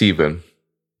mean, Steven,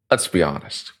 let's be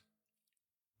honest.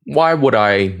 Why would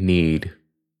I need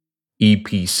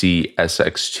EPC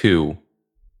SX2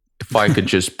 if I could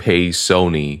just pay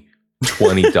Sony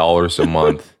 $20 a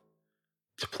month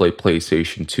to play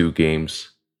PlayStation 2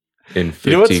 games in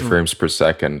 50 frames per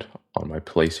second on my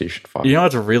PlayStation 5? You know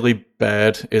what's really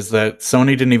bad is that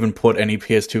Sony didn't even put any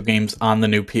PS2 games on the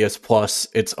new PS Plus.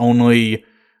 It's only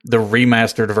the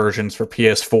remastered versions for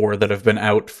PS4 that have been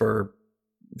out for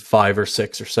 5 or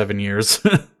 6 or 7 years.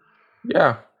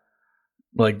 Yeah.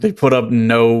 Like, they put up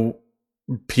no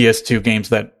PS2 games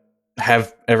that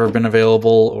have ever been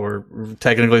available, or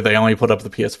technically they only put up the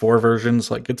PS4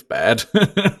 versions. Like, it's bad.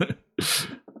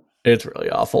 It's really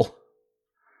awful.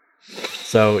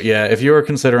 So yeah, if you are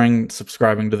considering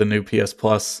subscribing to the new PS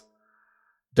Plus,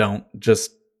 don't.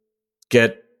 Just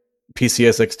get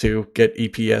PCSX2, get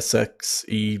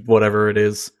EPSXE, whatever it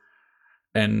is,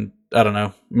 and I don't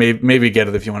know, maybe get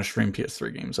it if you want to stream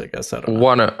PS3 games, I guess. I don't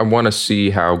know. I want to see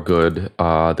how good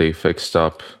they fixed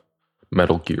up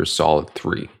Metal Gear Solid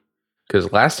 3.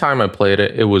 Because last time I played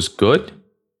it, it was good,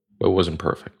 but it wasn't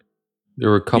perfect. There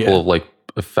were a couple of like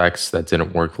effects that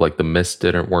didn't work, like the mist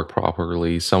didn't work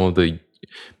properly. Some of the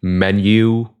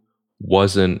menu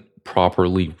wasn't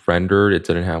properly rendered. It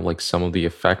didn't have like some of the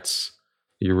effects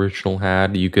the original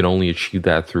had. You can only achieve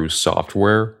that through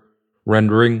software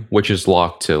rendering, which is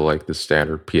locked to like the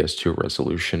standard PS2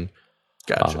 resolution.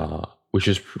 Gotcha. Which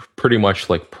is pretty much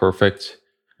like perfect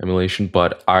emulation.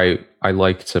 But I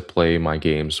like to play my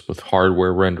games with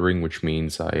hardware rendering, which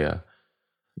means I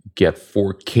get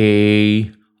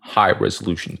 4K, high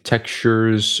resolution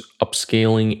textures,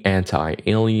 upscaling,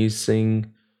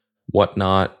 anti-aliasing,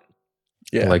 whatnot.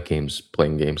 Yeah. I like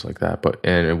playing games like that,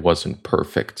 and it wasn't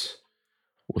perfect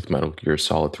with Metal Gear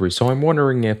Solid 3. So I'm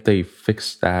wondering if they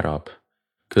fixed that up,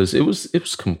 because it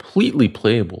was completely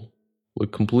playable,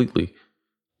 like completely.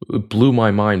 It blew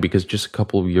my mind because just a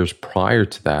couple of years prior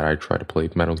to that, I tried to play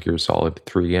Metal Gear Solid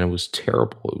 3 and it was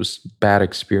terrible. It was a bad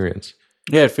experience.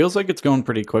 Yeah, it feels like it's going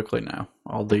pretty quickly now.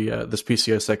 All the this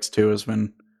PCSX2 has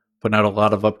been putting out a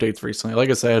lot of updates recently. Like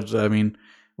I said, I mean,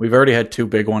 we've already had 2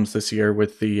 big ones this year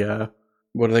with the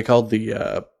what are they called?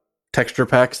 The texture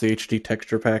packs, the HD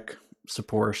texture pack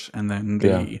support, and then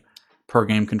the per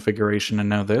game configuration, and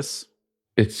now this.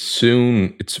 It's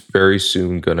very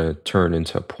soon gonna turn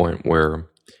into a point where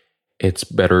it's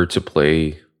better to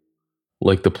play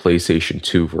like the PlayStation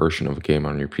 2 version of a game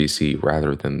on your PC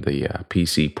rather than the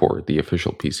PC port, the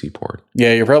official PC port.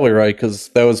 Yeah, you're probably right, because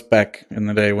that was back in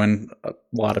the day when a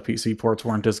lot of PC ports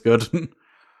weren't as good.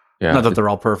 Yeah, not that they're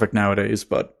all perfect nowadays,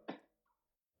 but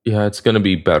yeah, it's gonna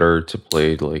be better to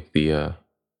play like the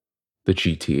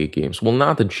GTA games. Well,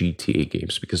 not the GTA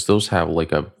games, because those have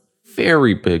like a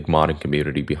very big modding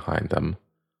community behind them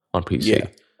on PC. Yeah.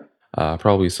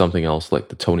 Probably something else like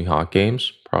the Tony Hawk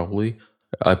games. Probably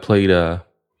I played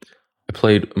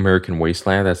American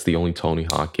Wasteland. That's the only Tony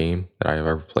Hawk game that I've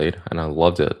ever played, and I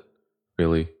loved it.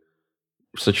 Really,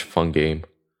 such a fun game.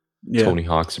 yeah. Tony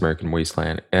Hawk's American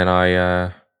Wasteland, and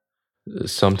I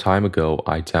some time ago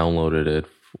I downloaded it.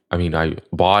 I mean, I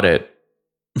bought it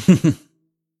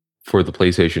for the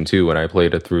PlayStation 2, and I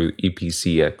played it through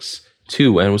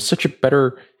EPCX2, and it was such a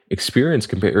better experience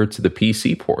compared to the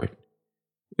PC port.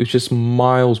 It was just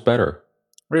miles better.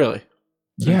 Really?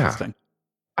 Yeah. Interesting.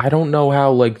 I don't know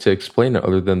how like to explain it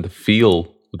other than the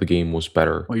feel of the game was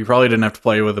better. Well, you probably didn't have to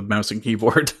play with a mouse and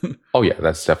keyboard. Oh yeah,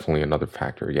 that's definitely another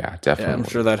factor. Yeah, definitely. Yeah, I'm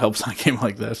sure that helps on a game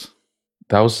like this.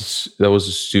 That was a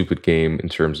stupid game in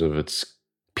terms of its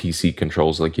PC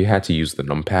controls. Like you had to use the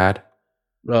numpad.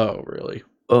 Oh, really?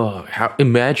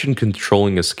 Imagine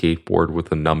controlling a skateboard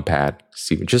with a numpad,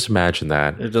 Steven. Just imagine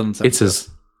that. It doesn't sound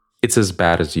it's as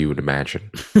bad as you would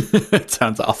imagine. It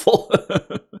sounds awful.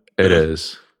 It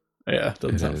is. Yeah, it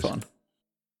doesn't sound fun.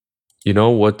 You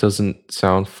know what doesn't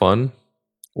sound fun?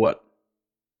 What?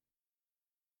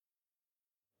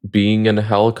 Being in a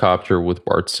helicopter with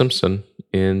Bart Simpson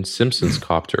in Simpsons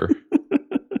Copter.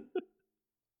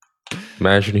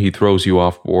 Imagine he throws you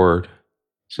off board.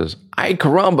 Says, "Ay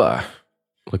caramba!"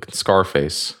 Like in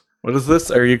Scarface. What is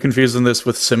this? Are you confusing this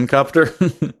with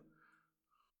Simcopter?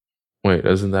 Wait,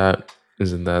 isn't that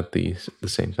the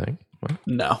same thing? What?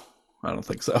 No, I don't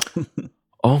think so.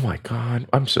 Oh my god,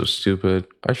 I'm so stupid.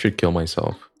 I should kill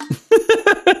myself.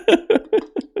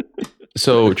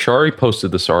 So Chari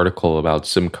posted this article about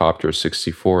Simcopter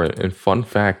 64, and fun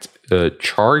fact,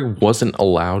 Chari wasn't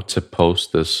allowed to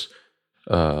post this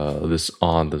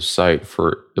on the site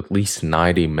for at least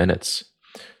 90 minutes.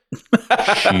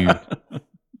 She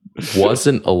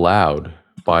wasn't allowed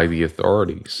by the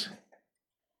authorities.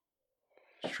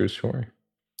 True story.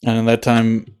 And in that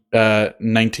time,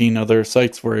 19 other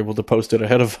sites were able to post it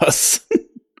ahead of us.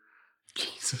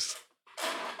 Jesus.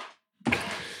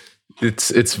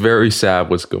 It's very sad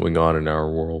what's going on in our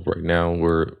world right now,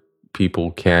 where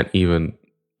people can't even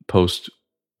post,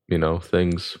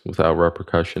 things without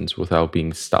repercussions, without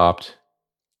being stopped.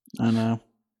 I know.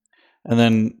 And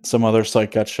then some other site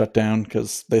got shut down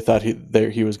because they thought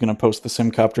he was going to post the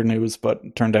Simcopter news, but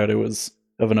it turned out it was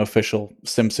of an official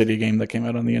SimCity game that came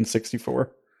out on the N64.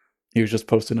 He was just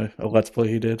posting a Let's Play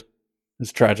he did.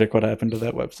 It's tragic what happened to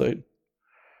that website.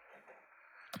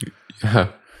 Yeah.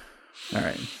 All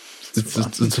right.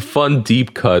 It's a fun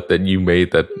deep cut that you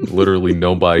made that literally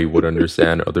nobody would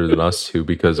understand other than us two,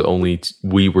 because only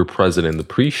we were present in the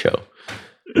pre-show.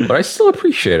 But I still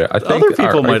appreciate it. I think other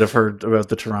people might have heard about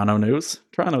the Toronto news.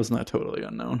 Toronto's not totally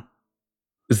unknown.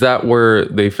 Is that where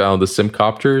they found the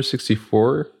Simcopter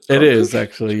 64? It is,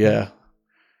 actually, yeah.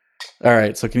 All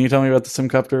right, so can you tell me about the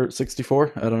Simcopter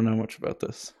 64? I don't know much about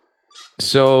this.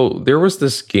 So there was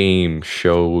this game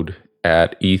showed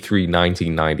at E3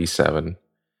 1997.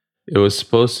 It was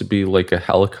supposed to be like a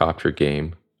helicopter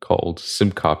game called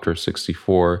Simcopter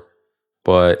 64,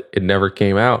 but it never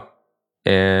came out.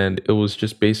 And it was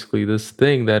just basically this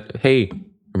thing that, hey,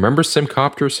 remember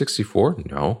Simcopter 64?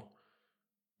 No.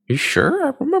 You sure?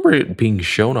 I remember it being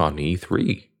shown on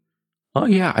E3. Oh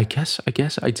yeah, I guess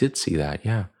I did see that.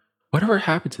 Yeah. Whatever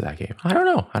happened to that game? I don't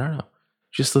know.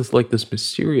 Just this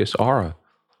mysterious aura.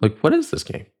 Like, what is this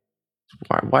game?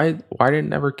 Why did it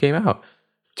never came out?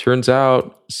 Turns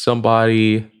out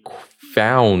somebody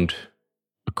found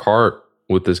a cart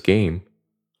with this game,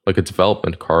 like a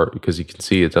development cart, because you can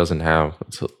see it's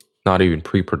not even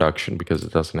pre-production because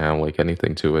it doesn't have like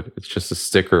anything to it. It's just a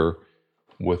sticker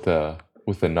with a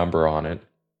number on it.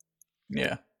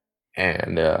 Yeah.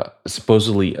 And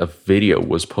supposedly a video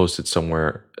was posted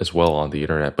somewhere as well on the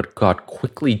internet, but got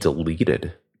quickly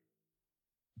deleted,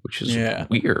 which is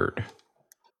weird.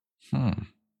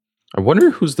 I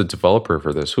wonder who's the developer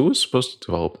for this. Who was supposed to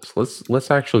develop this?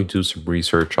 Let's actually do some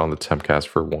research on the Tempcast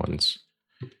for once.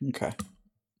 Okay.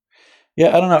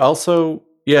 Yeah, I don't know. Also,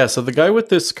 yeah, so the guy with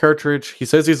this cartridge, he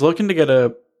says he's looking to get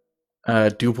a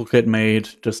duplicate made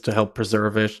just to help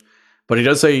preserve it. But he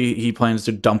does say he plans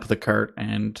to dump the cart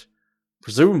and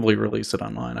presumably release it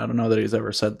online. I don't know that he's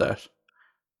ever said that.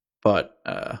 But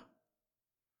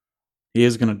he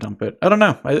is going to dump it. I don't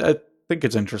know. I think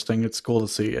it's interesting. It's cool to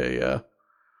see a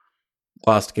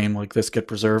lost game like this get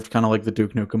preserved, kind of like the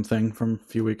Duke Nukem thing from a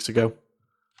few weeks ago.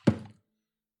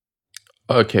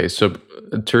 Okay, so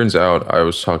it turns out I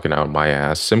was talking out my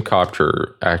ass.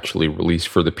 Simcopter actually released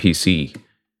for the PC,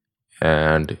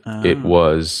 and it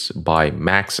was by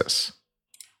Maxis.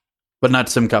 But not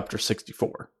Simcopter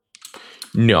 64.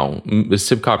 No, the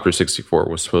Simcopter 64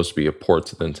 was supposed to be a port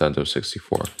to the Nintendo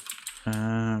 64.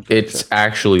 Gotcha. It's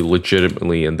actually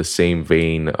legitimately in the same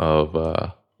vein of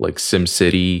like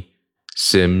SimCity,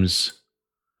 Sims.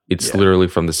 It's literally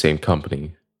from the same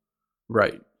company.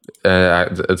 Right.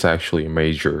 It's actually a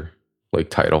major like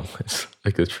title. It's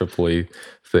like a AAA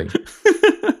thing.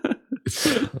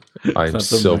 I'm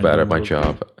so bad at my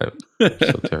job. I'm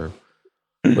so terrible.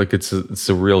 Like it's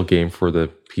a real game for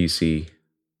the PC.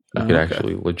 You can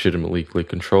actually legitimately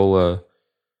control a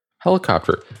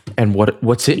helicopter. And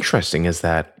what's interesting is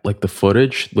that like the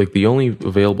footage, like the only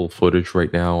available footage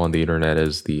right now on the internet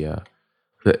is the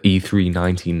E3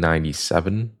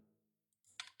 1997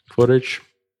 footage.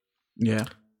 Yeah.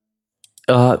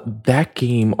 That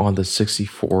game on the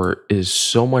 64 is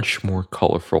so much more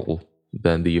colorful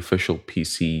than the official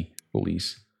PC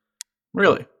release.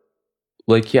 Really?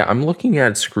 Like, yeah, I'm looking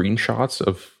at screenshots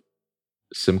of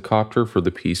Simcopter for the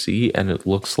PC, and it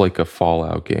looks like a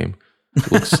Fallout game.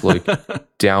 It looks like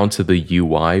down to the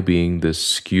UI being this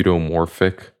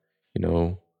skeuomorphic,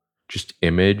 just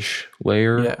image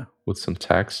layer with some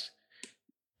text.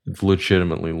 It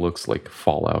legitimately looks like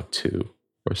Fallout 2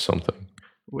 or something.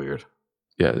 Weird.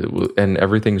 Yeah, and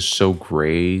everything's so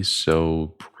gray,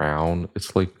 so brown.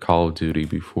 It's like Call of Duty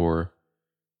before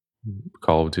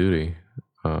Call of Duty.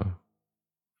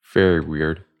 Very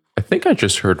weird. I think I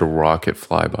just heard a rocket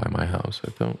fly by my house.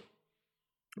 I don't.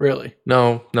 Really?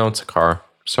 No, it's a car.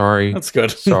 Sorry. That's good.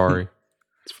 Sorry.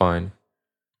 It's fine.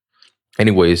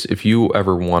 Anyways, if you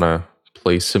ever want to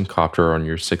play Simcopter on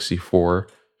your 64,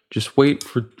 just wait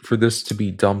for this to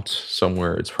be dumped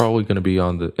somewhere. It's probably going to be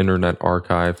on the Internet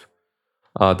Archive.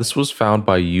 This was found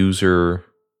by user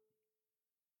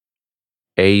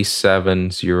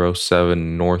A707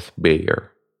 North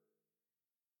Bayer.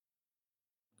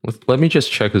 Let me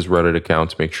just check his Reddit account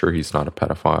to make sure he's not a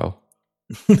pedophile.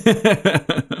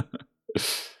 That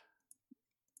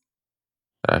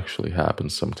actually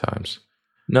happens sometimes.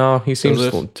 No, he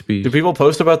seems to be. Do people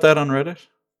post about that on Reddit?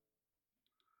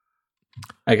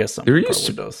 I guess some probably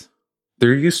does.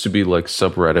 There used to be like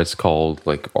subreddits called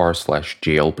like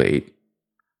r/jailbait.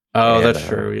 Oh, that's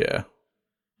true. Yeah.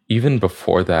 Even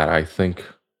before that, I think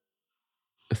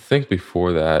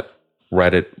before that,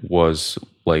 Reddit was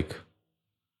like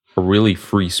a really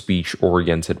free speech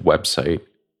oriented website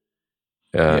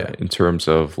in terms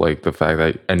of like the fact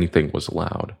that anything was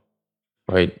allowed,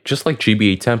 right? Just like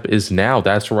GBA Temp is now.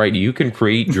 That's right. You can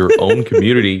create your own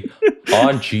community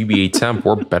on GBA Temp.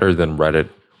 We're better than Reddit.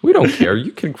 We don't care.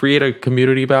 You can create a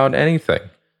community about anything.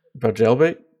 About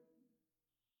jailbait?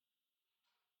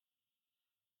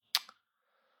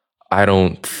 I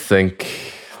don't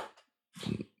think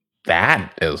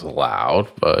that is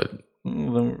allowed, but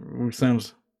it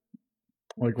sounds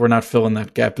like we're not filling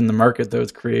that gap in the market that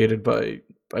was created by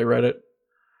Reddit.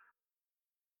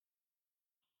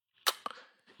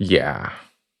 Yeah.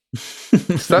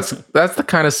 So that's the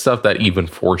kind of stuff that even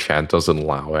 4chan doesn't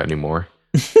allow anymore.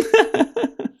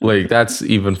 Like that's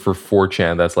even for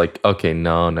 4chan. That's like, okay,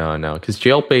 no, because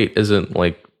jailbait isn't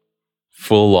like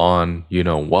full on, you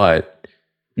know what?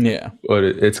 Yeah, but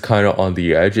it's kind of on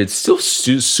the edge. It's still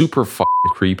super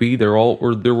fucking creepy. There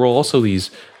were also these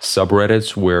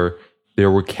subreddits where they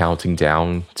were counting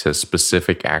down to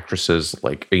specific actresses'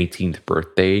 like 18th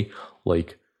birthday,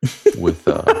 like with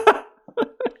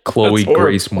Chloe horrible.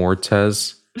 Grace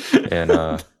Moretz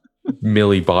and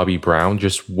Millie Bobby Brown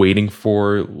just waiting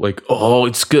for like, oh,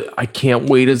 it's good. I can't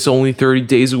wait. It's only 30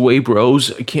 days away,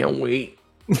 bros. I can't wait.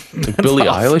 Like Billie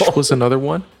Eilish was another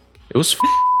one. It was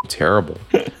terrible.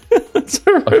 That's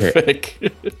horrific.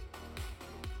 Okay.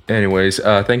 Anyways,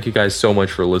 thank you guys so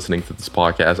much for listening to this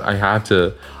podcast. I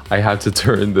have to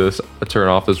turn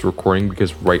off this recording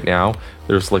because right now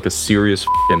there's like a serious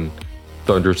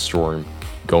thunderstorm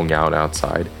going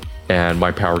outside, and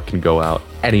my power can go out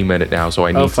any minute now. So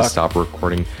I need to stop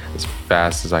recording as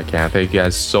fast as I can. Thank you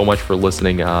guys so much for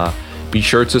listening. Be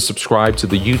sure to subscribe to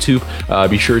the YouTube.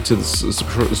 Be sure to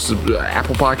the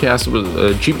Apple Podcast,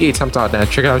 gba8temp.net.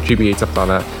 Check out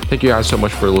gba8temp.net. Thank you guys so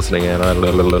much for listening.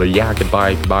 And yeah,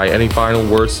 goodbye. Any final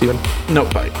words, Steven? No,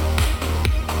 bye.